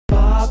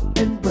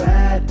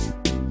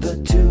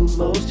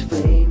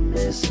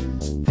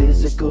Therapist,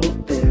 physical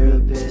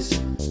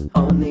therapist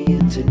on the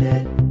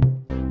internet.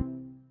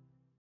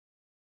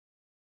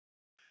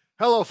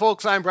 Hello,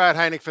 folks. I'm Brad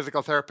Heineck,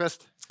 physical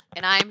therapist.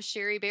 And I'm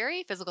Sherry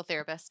Berry, physical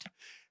therapist.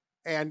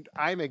 And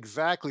I'm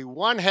exactly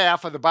one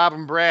half of the Bob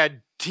and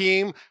Brad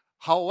team.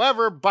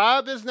 However,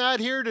 Bob is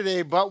not here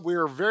today, but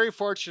we're very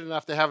fortunate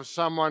enough to have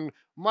someone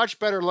much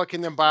better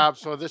looking than Bob.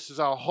 So this is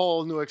a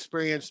whole new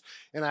experience,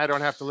 and I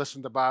don't have to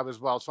listen to Bob as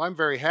well. So I'm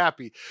very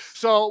happy.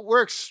 So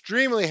we're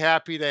extremely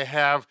happy to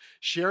have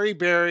Sherry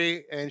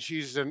Berry, and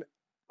she's an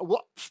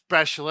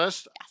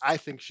specialist. Yes. I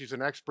think she's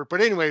an expert.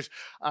 But anyways,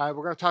 we're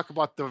going to talk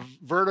about the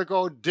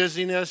vertigo,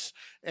 dizziness,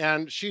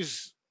 and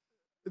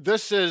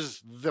this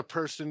is the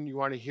person you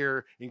want to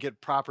hear and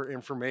get proper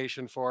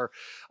information for.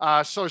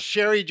 So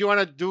Sherry, do you want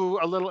to do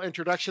a little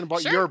introduction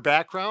about Sure. your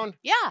background?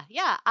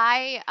 Yeah.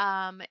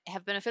 I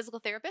have been a physical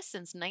therapist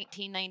since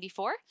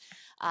 1994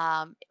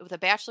 with a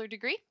bachelor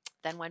degree.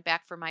 Then went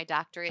back for my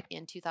doctorate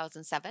in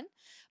 2007.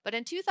 But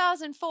in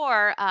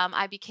 2004,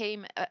 I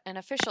became an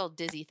official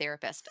dizzy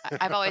therapist.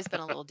 I've always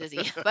been a little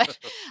dizzy, but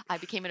I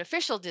became an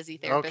official dizzy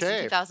therapist Okay.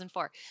 in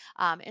 2004.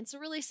 And so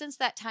really since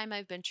that time,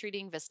 I've been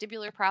treating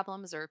vestibular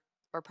problems or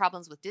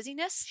problems with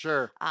dizziness.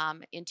 Sure.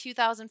 In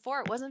 2004,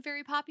 it wasn't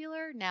very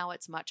popular. Now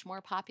it's much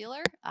more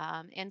popular.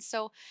 And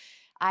so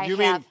You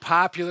mean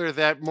popular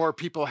that more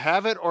people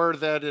have it, or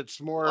that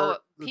it's more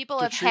people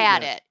the have had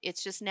treatment? it.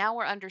 It's just now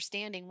we're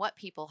understanding what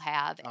people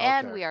have,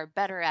 and Okay. we are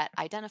better at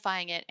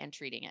identifying it and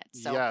treating it.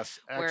 So Yes,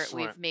 excellent.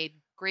 we've made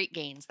great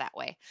gains that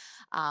way.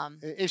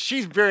 And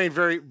she's being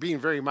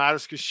very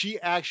modest, because she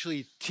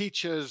actually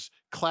teaches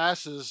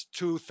classes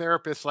to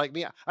therapists like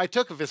me. I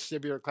took a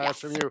vestibular class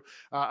from Yes. you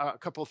a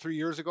couple, 3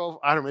 years ago.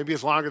 I don't know, maybe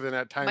it's longer than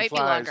that. Time Might be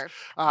flies. longer.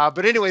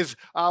 But anyways,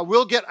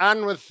 we'll get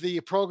on with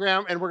the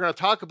program, and we're going to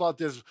talk about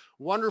this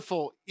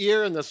wonderful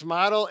ear and this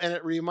model. And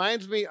it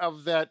reminds me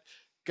of that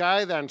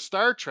guy on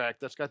Star Trek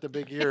that's got the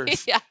big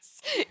ears.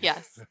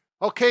 Yes.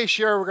 Okay,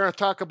 Sherry, we're going to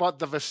talk about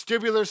the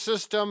vestibular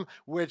system,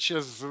 which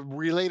is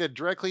related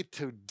directly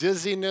to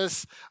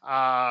dizziness,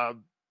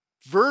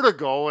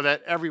 vertigo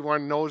that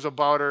everyone knows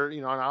about, or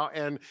now.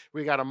 And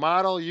we got a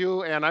model,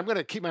 you, and I'm going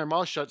to keep my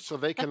mouth shut so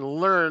they can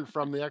learn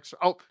from the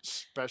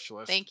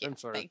specialist. Thank you. I'm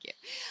sorry. Thank you.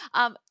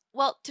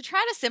 Well, to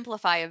try to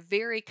simplify a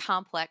very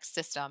complex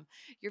system,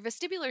 your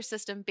vestibular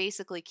system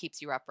basically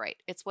keeps you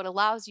upright. It's what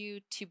allows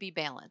you to be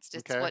balanced.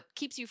 It's Okay. what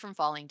keeps you from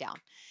falling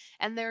down.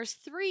 And there's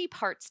 3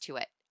 parts to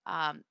it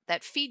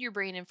that feed your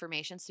brain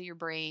information. So your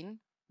brain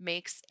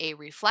makes a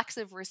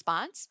reflexive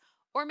response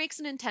or makes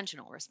an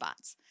intentional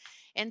response.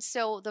 And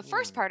so the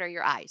first part are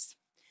your eyes.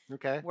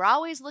 Okay. We're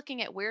always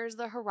looking at where's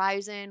the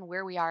horizon,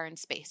 where we are in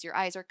space. Your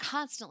eyes are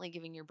constantly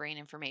giving your brain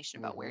information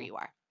about where you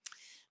are.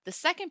 The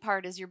second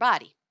part is your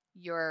body.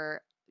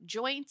 Your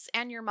joints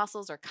and your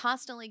muscles are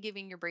constantly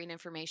giving your brain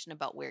information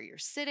about where you're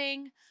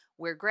sitting,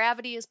 where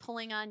gravity is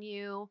pulling on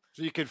you,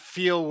 So you could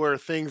feel where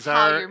things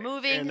how are. you're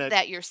moving, and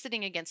that you're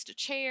sitting against a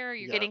chair.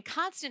 You're Yeah. getting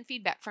constant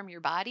feedback from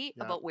your body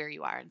Yeah. about where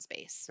you are in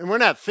space. And we're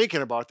not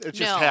thinking about it. It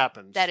just No,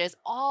 happens. that is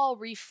all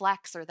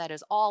reflex, or that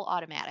is all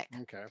automatic.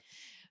 Okay.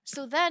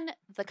 So then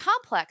the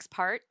complex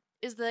part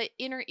is the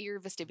inner ear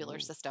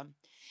vestibular system.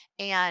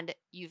 And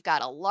you've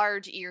got a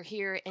large ear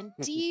here, and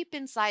deep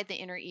inside the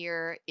inner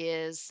ear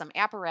is some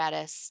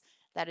apparatus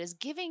that is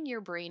giving your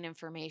brain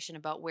information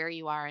about where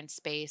you are in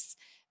space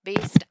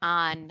based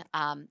on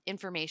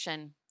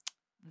information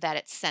that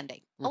it's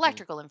sending,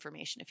 electrical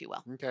information, if you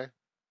will. Okay.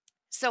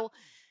 So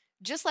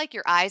just like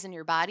your eyes and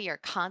your body are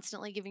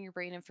constantly giving your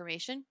brain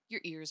information,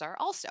 your ears are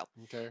also.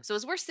 Okay. So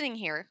as we're sitting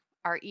here,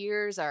 our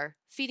ears are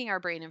feeding our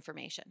brain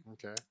information.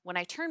 Okay. When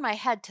I turn my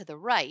head to the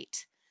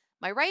right,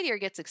 my right ear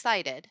gets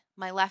excited,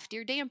 my left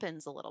ear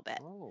dampens a little bit.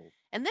 Oh.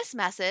 And this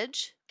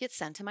message gets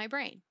sent to my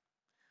brain.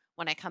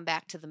 When I come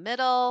back to the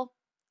middle,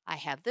 I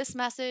have this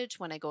message.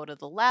 When I go to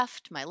the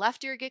left, my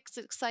left ear gets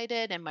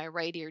excited and my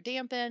right ear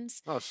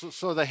dampens. Oh,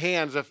 so the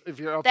hands, if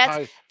you're up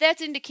high.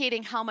 That's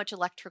indicating how much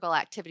electrical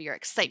activity or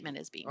excitement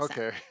is being sent.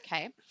 Okay.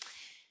 Okay.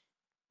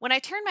 When I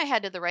turn my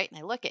head to the right and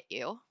I look at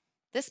you,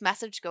 this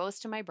message goes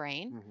to my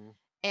brain,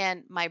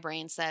 and my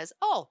brain says,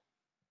 oh,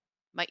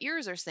 my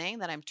ears are saying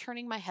that I'm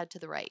turning my head to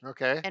the right.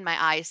 Okay. And my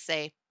eyes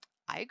say,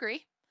 I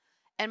agree.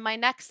 And my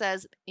neck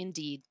says,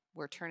 indeed,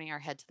 we're turning our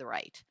head to the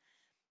right.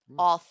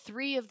 All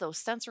 3 of those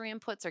sensory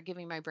inputs are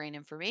giving my brain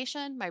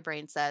information. My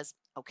brain says,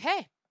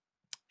 okay,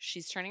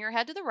 she's turning her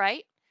head to the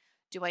right.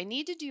 Do I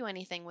need to do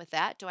anything with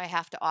that? Do I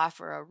have to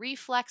offer a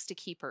reflex to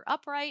keep her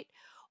upright?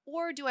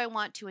 Or do I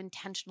want to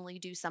intentionally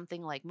do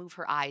something like move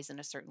her eyes in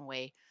a certain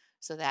way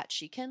so that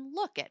she can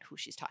look at who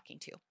she's talking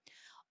to?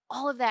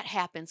 All of that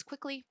happens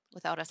quickly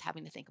without us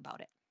having to think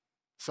about it.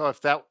 So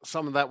if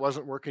some of that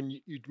wasn't working,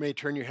 you may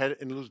turn your head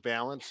and lose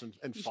balance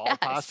and fall, Yes.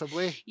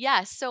 possibly.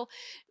 Yes. So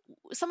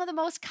some of the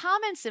most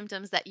common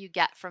symptoms that you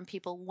get from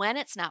people when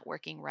it's not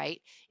working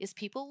right is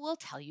people will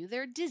tell you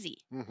they're dizzy.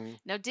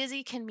 Now,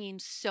 dizzy can mean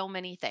so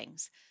many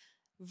things.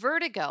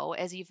 Vertigo,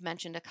 as you've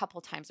mentioned a couple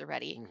times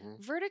already,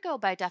 vertigo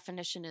by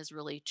definition is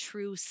really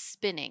true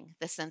spinning,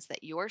 the sense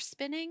that you're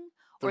spinning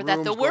or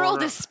that the room's world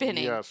going is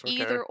spinning, Yes, okay.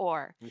 either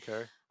or.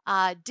 Okay.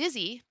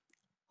 Dizzy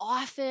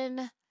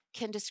often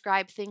can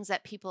describe things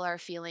that people are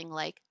feeling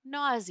like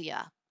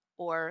nausea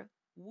or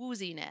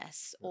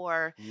wooziness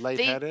or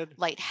Lightheaded.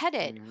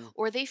 lightheaded Mhm.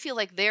 or they feel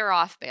like they're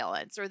off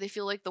balance or they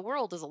feel like the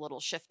world is a little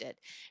shifted.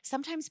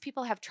 Sometimes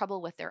people have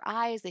trouble with their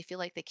eyes. They feel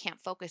like they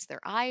can't focus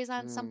their eyes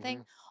on something.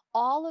 Mhm.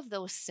 All of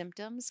those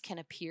symptoms can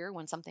appear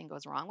when something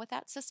goes wrong with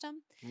that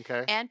system,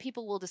 Okay. and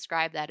people will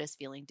describe that as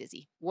feeling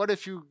dizzy. What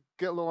if you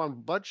get low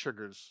on blood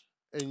sugars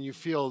and you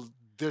feel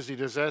dizzy?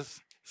 Does that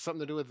have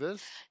something to do with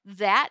this?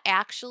 That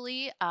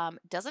actually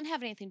doesn't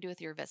have anything to do with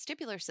your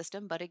vestibular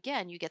system, but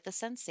again, you get the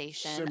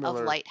sensation of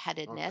Similar.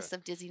 lightheadedness, Okay.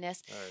 of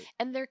dizziness, All right.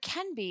 and there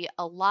can be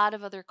a lot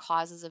of other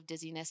causes of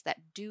dizziness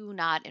that do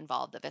not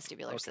involve the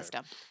vestibular Okay.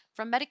 system,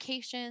 from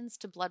medications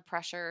to blood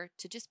pressure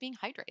to just being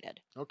hydrated.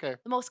 Okay.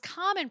 The most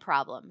common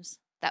problems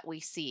that we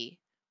see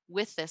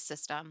with this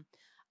system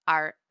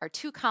are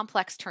two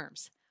complex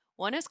terms.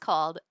 One is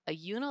called a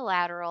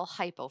unilateral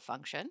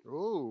hypofunction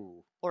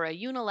Ooh. or a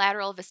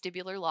unilateral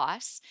vestibular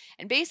loss.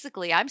 And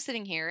basically, I'm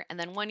sitting here and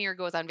then one ear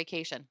goes on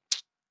vacation.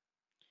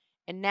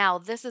 And now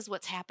this is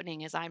what's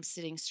happening as I'm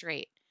sitting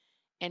straight.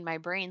 And my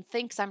brain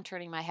thinks I'm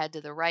turning my head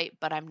to the right,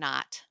 but I'm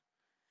not.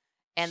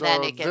 And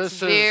then So it gets this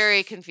very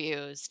is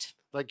confused.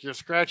 like you're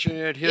scratching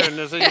it here Yeah, and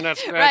this, you're not right.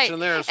 scratching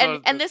there.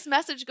 So And this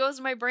message goes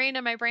to my brain,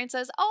 and my brain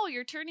says, "Oh,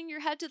 you're turning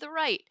your head to the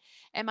right."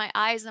 And my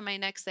eyes and my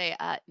neck say,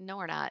 "No,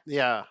 we're not."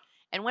 yeah.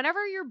 And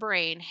whenever your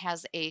brain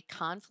has a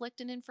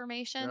conflict in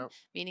information, Yep.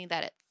 meaning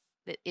that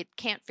it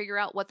can't figure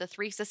out what the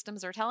three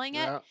systems are telling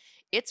it, Yeah.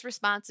 its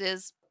response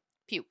is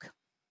puke.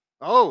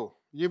 Oh,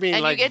 you mean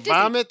And like you get dizzy.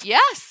 vomit?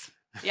 Yes.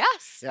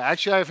 Yes. Yeah,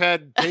 actually, I've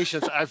had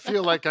patients. I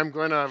feel like I'm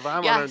going to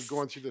vomit Yes. and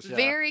going through this. Yeah.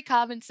 Very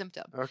common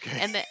symptom.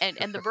 Okay.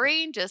 And the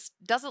brain just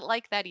doesn't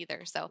like that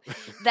either. So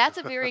that's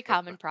a very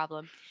common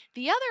problem.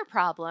 The other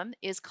problem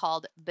is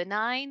called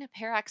benign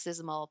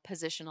paroxysmal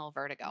positional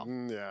vertigo.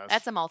 Yes.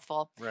 That's a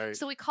mouthful. right.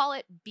 So we call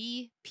it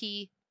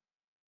BPPV.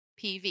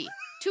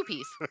 Two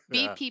P's.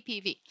 Yeah.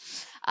 BPPV.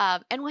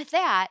 And with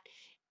that,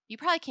 you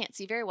probably can't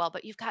see very well,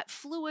 but you've got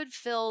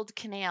fluid-filled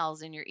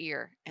canals in your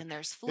ear, and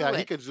there's fluid. Yeah,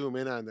 he could zoom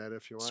in on that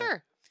if you want.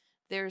 Sure.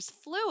 There's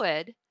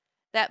fluid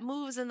that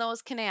moves in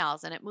those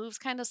canals, and it moves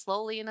kind of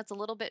slowly, and it's a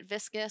little bit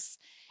viscous.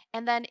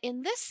 And then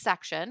in this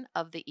section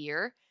of the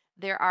ear,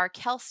 there are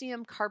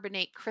calcium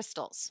carbonate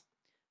crystals.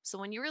 So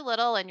when you were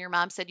little and your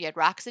mom said you had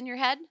rocks in your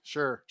head,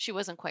 Sure. she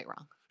wasn't quite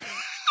wrong.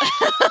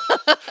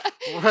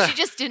 She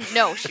just didn't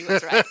know she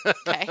was right.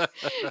 Okay.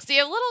 So you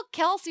have little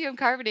calcium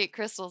carbonate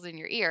crystals in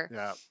your ear.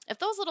 Yeah. If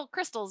those little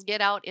crystals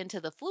get out into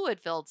the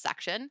fluid-filled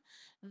section,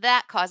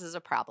 that causes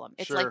a problem.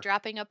 It's Sure. like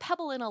dropping a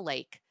pebble in a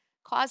lake.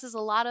 Causes a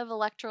lot of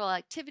electrical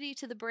activity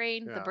to the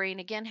brain. The Yeah. brain,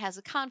 again, has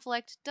a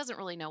conflict, doesn't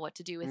really know what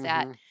to do with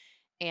that, Mhm.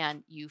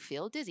 and you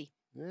feel dizzy.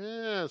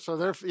 Yeah.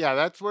 So yeah,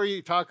 that's where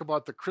you talk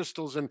about the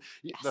crystals, and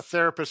the Yes.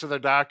 therapist or the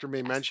doctor may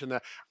Yes. mention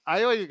that.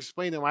 I always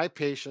explain to my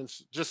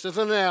patients, just as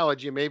an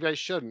analogy, maybe I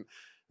shouldn't,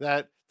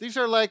 that these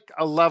are like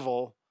a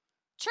level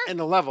Sure. and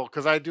a level,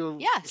 because I do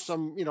Yes.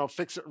 some,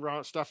 fix it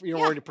around stuff, Yeah.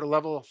 where you put a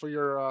level for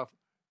your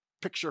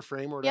picture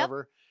frame or Yep.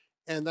 whatever.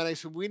 And then I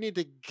said, we need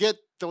to get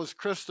those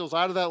crystals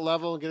out of that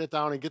level and get it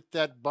down and get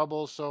that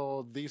bubble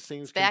so these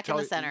things can back in tell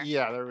the you. center.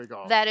 Yeah, there we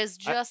go. That is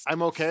just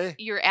I'm okay.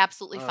 You're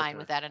absolutely fine Okay.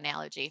 with that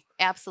analogy.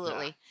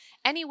 Absolutely.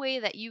 Any way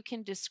that you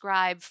can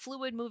describe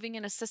fluid moving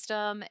in a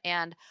system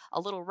and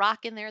a little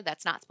rock in there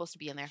that's not supposed to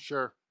be in there.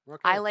 Sure.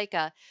 Okay. I like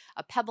a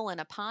pebble in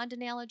a pond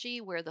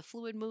analogy where the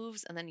fluid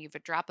moves and then you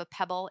drop a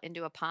pebble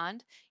into a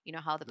pond. You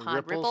know how the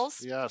pond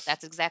ripples? Yes.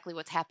 That's exactly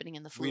what's happening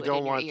in the We fluid don't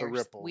in your want the ears.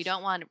 ripples. We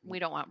don't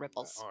want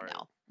ripples. all right.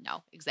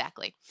 No,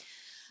 exactly.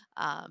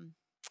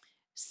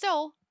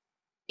 So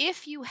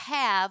if you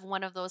have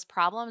one of those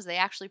problems, they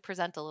actually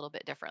present a little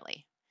bit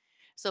differently.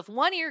 So if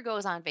one ear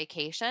goes on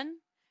vacation,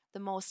 the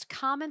most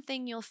common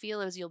thing you'll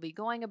feel is you'll be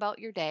going about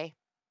your day.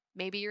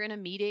 Maybe you're in a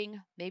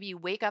meeting, maybe you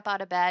wake up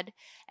out of bed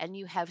and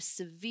you have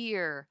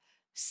severe,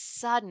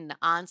 sudden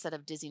onset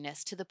of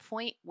dizziness to the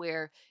point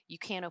where you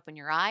can't open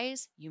your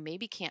eyes, you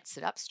maybe can't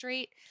sit up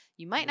straight,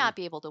 you might not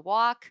be able to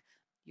walk,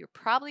 you're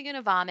probably going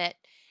to vomit,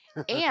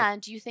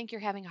 and you think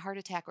you're having a heart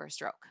attack or a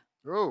stroke.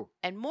 Oh.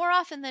 And more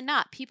often than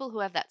not, people who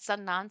have that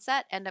sudden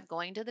onset end up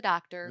going to the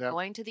doctor, Yep.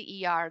 going to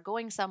the ER,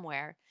 going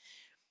somewhere.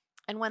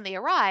 And when they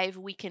arrive,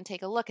 we can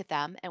take a look at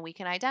them and we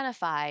can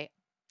identify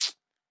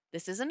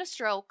this isn't a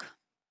stroke.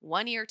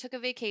 One ear took a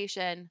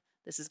vacation.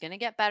 This is going to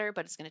get better,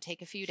 but it's going to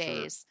take a few Sure.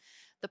 days.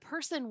 The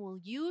person will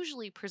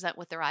usually present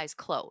with their eyes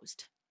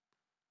closed.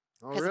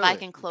 Oh, Because really? if I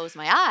can close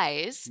my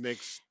eyes,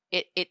 Makes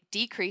it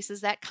decreases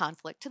that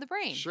conflict to the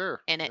brain.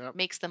 sure. And it Yep.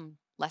 makes them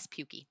less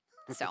pukey.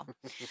 So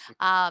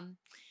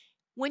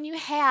when you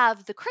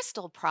have the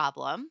crystal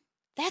problem,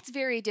 that's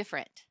very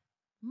different.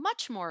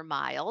 Much more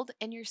mild,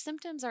 and your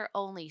symptoms are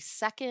only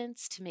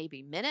seconds to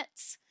maybe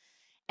minutes,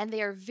 and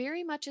they are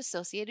very much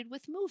associated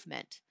with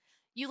movement.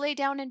 You lay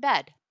down in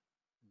bed,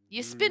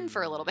 you spin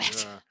for a little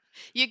bit, Yeah.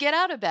 you get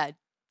out of bed,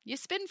 You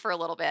spin for a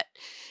little bit.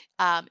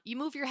 You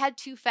move your head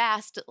too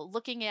fast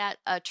looking at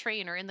a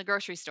train or in the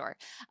grocery store,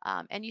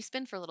 and you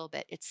spin for a little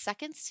bit. It's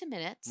seconds to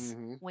minutes.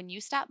 Hmm. When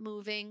you stop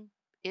moving,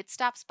 it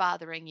stops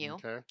bothering you,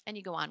 Okay. and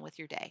you go on with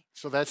your day.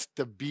 So that's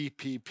the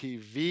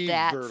BPPV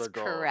That's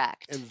vertigo.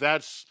 correct. And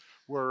that's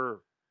where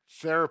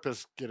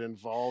therapists get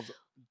involved.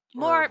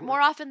 More or-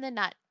 more often than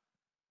not,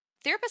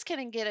 therapists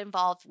can get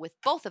involved with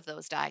both of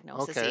those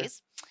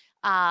diagnoses.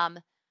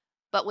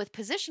 But with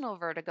positional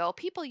vertigo,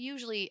 people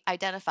usually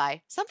identify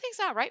something's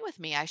not right with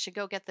me. I should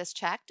go get this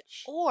checked.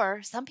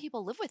 Or some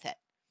people live with it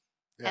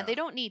and they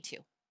don't need to.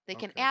 They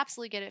can Okay.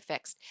 absolutely get it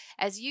fixed.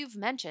 As you've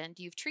mentioned,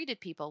 you've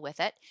treated people with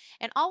it.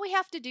 And all we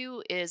have to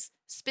do is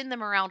spin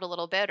them around a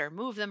little bit or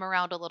move them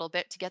around a little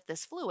bit to get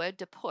this fluid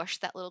to push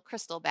that little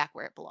crystal back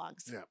where it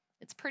belongs. Yeah.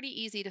 It's pretty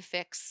easy to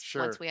fix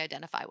Sure. once we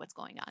identify what's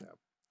going on. Yeah.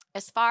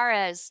 As far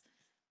as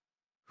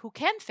who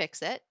can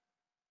fix it,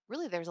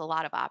 really there's a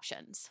lot of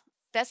options.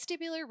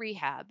 Vestibular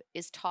rehab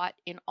is taught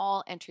in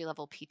all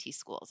entry-level PT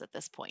schools at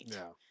this point.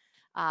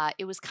 Yeah.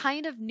 It was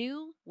kind of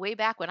new way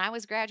back when I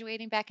was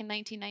graduating back in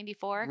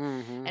 1994.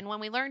 Mhm. And when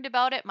we learned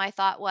about it, my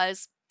thought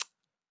was,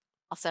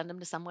 I'll send them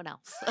to someone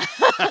else.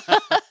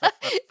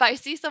 If I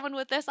see someone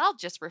with this, I'll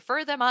just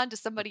refer them on to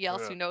somebody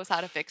else who knows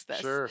how to fix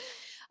this. Sure.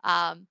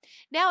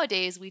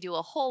 Nowadays, we do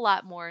a whole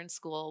lot more in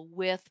school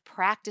with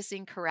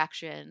practicing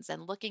corrections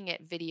and looking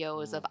at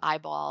videos of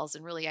eyeballs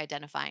and really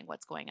identifying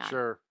what's going on.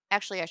 Sure.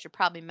 Actually, I should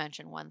probably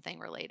mention one thing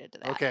related to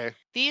that. Okay.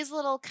 These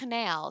little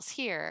canals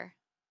here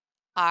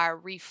are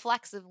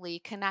reflexively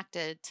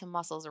connected to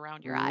muscles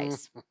around your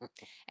eyes.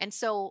 And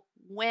so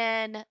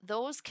when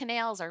those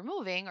canals are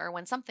moving or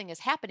when something is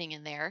happening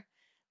in there,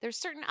 there's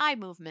certain eye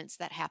movements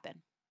that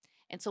happen.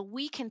 And so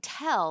we can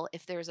tell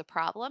if there's a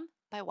problem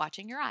by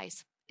watching your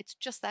eyes. It's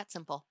just that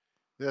simple.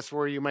 That's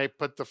where you might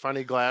put the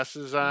funny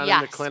glasses on in the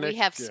Yes, clinic. we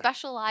have Yeah.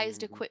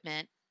 specialized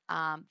equipment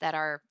that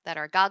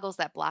are goggles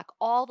that block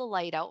all the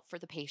light out for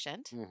the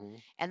patient,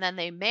 Mhm. and then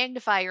they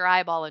magnify your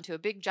eyeball into a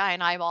big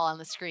giant eyeball on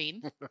the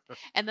screen,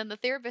 and then the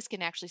therapist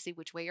can actually see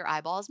which way your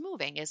eyeball is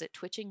moving. Is it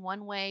twitching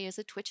one way? Is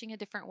it twitching a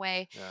different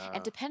way? Yeah.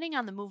 And depending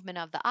on the movement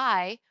of the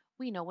eye,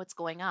 we know what's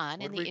going on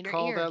What in do the we inner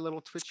call ear. that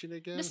little twitching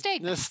again?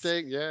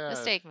 Nystagmus. Yeah.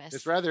 Nystagmus.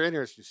 It's rather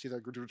interesting. You see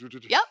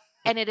that? Yep.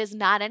 And it is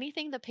not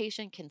anything the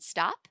patient can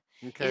stop.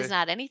 Okay. It is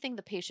not anything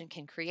the patient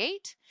can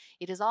create.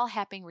 It is all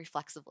happening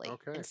reflexively.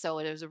 Okay. And so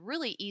it is a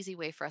really easy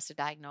way for us to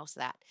diagnose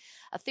that.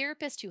 A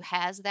therapist who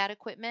has that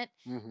equipment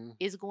Mhm.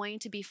 is going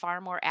to be far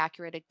more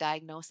accurate at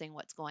diagnosing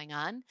what's going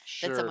on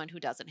Sure. than someone who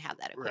doesn't have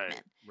that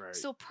equipment. Right.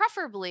 So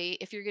preferably,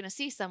 if you're going to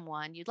see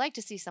someone, you'd like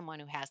to see someone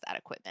who has that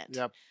equipment.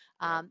 Yep.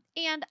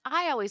 And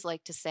I always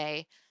like to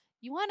say,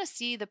 you want to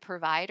see the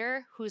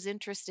provider who's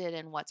interested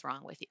in what's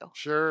wrong with you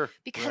Sure.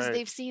 because right.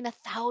 they've seen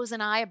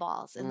 1,000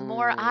 eyeballs, and the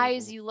more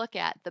eyes you look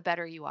at, the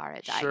better you are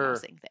at Sure,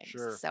 diagnosing things.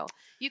 sure. So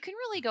you can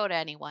really go to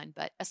anyone,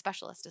 but a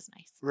specialist is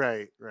nice.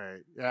 Right.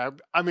 Yeah.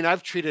 I mean,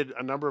 I've treated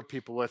a number of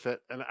people with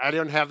it, and I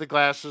don't have the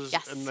glasses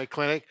Yes. in the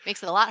clinic.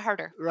 Makes it a lot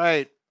harder.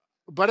 Right.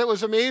 But it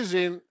was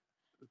amazing.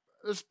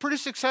 It was pretty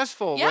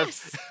successful.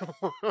 Yes.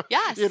 With,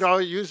 Yes.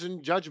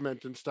 using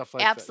judgment and stuff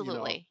like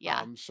Absolutely, that.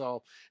 yeah.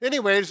 So,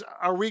 anyways,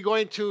 are we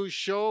going to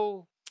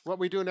show what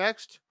we do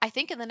next? I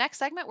think in the next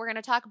segment, we're going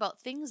to talk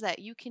about things that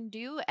you can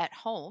do at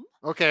home,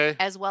 Okay.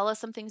 as well as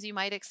some things you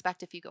might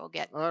expect if you go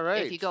All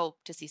right. if you go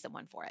to see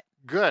someone for it.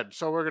 Good.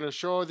 So we're going to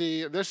show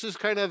this is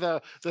kind of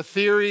the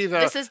theory.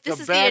 This is the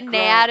background.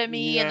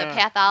 anatomy and the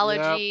Yeah,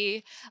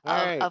 pathology All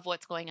right. of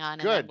what's going on,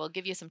 and Good. then we'll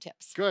give you some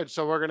tips. Good.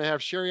 So we're going to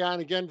have Sherry on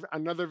again, for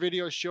another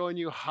video showing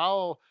you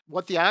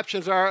what the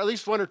options are, at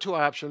least one or two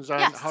options on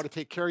Yes. how to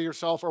take care of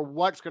yourself or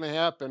what's going to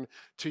happen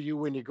to you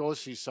when you go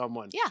see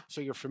someone. Yeah.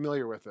 So you're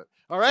familiar with it.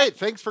 All right.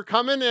 Thanks for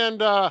coming. And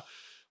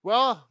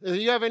well, if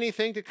you have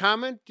anything to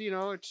comment,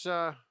 it's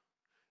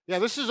yeah,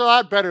 this is a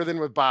lot better than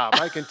with Bob.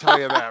 I can tell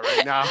you that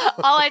right now.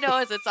 All I know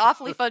is it's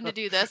awfully fun to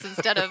do this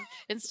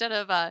instead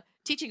of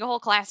teaching a whole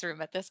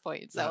classroom at this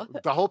point. So,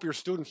 I hope your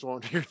students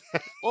won't hear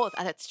that. oh,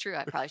 that's true.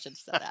 I probably should have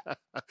said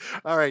that.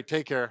 All right.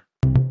 Take care.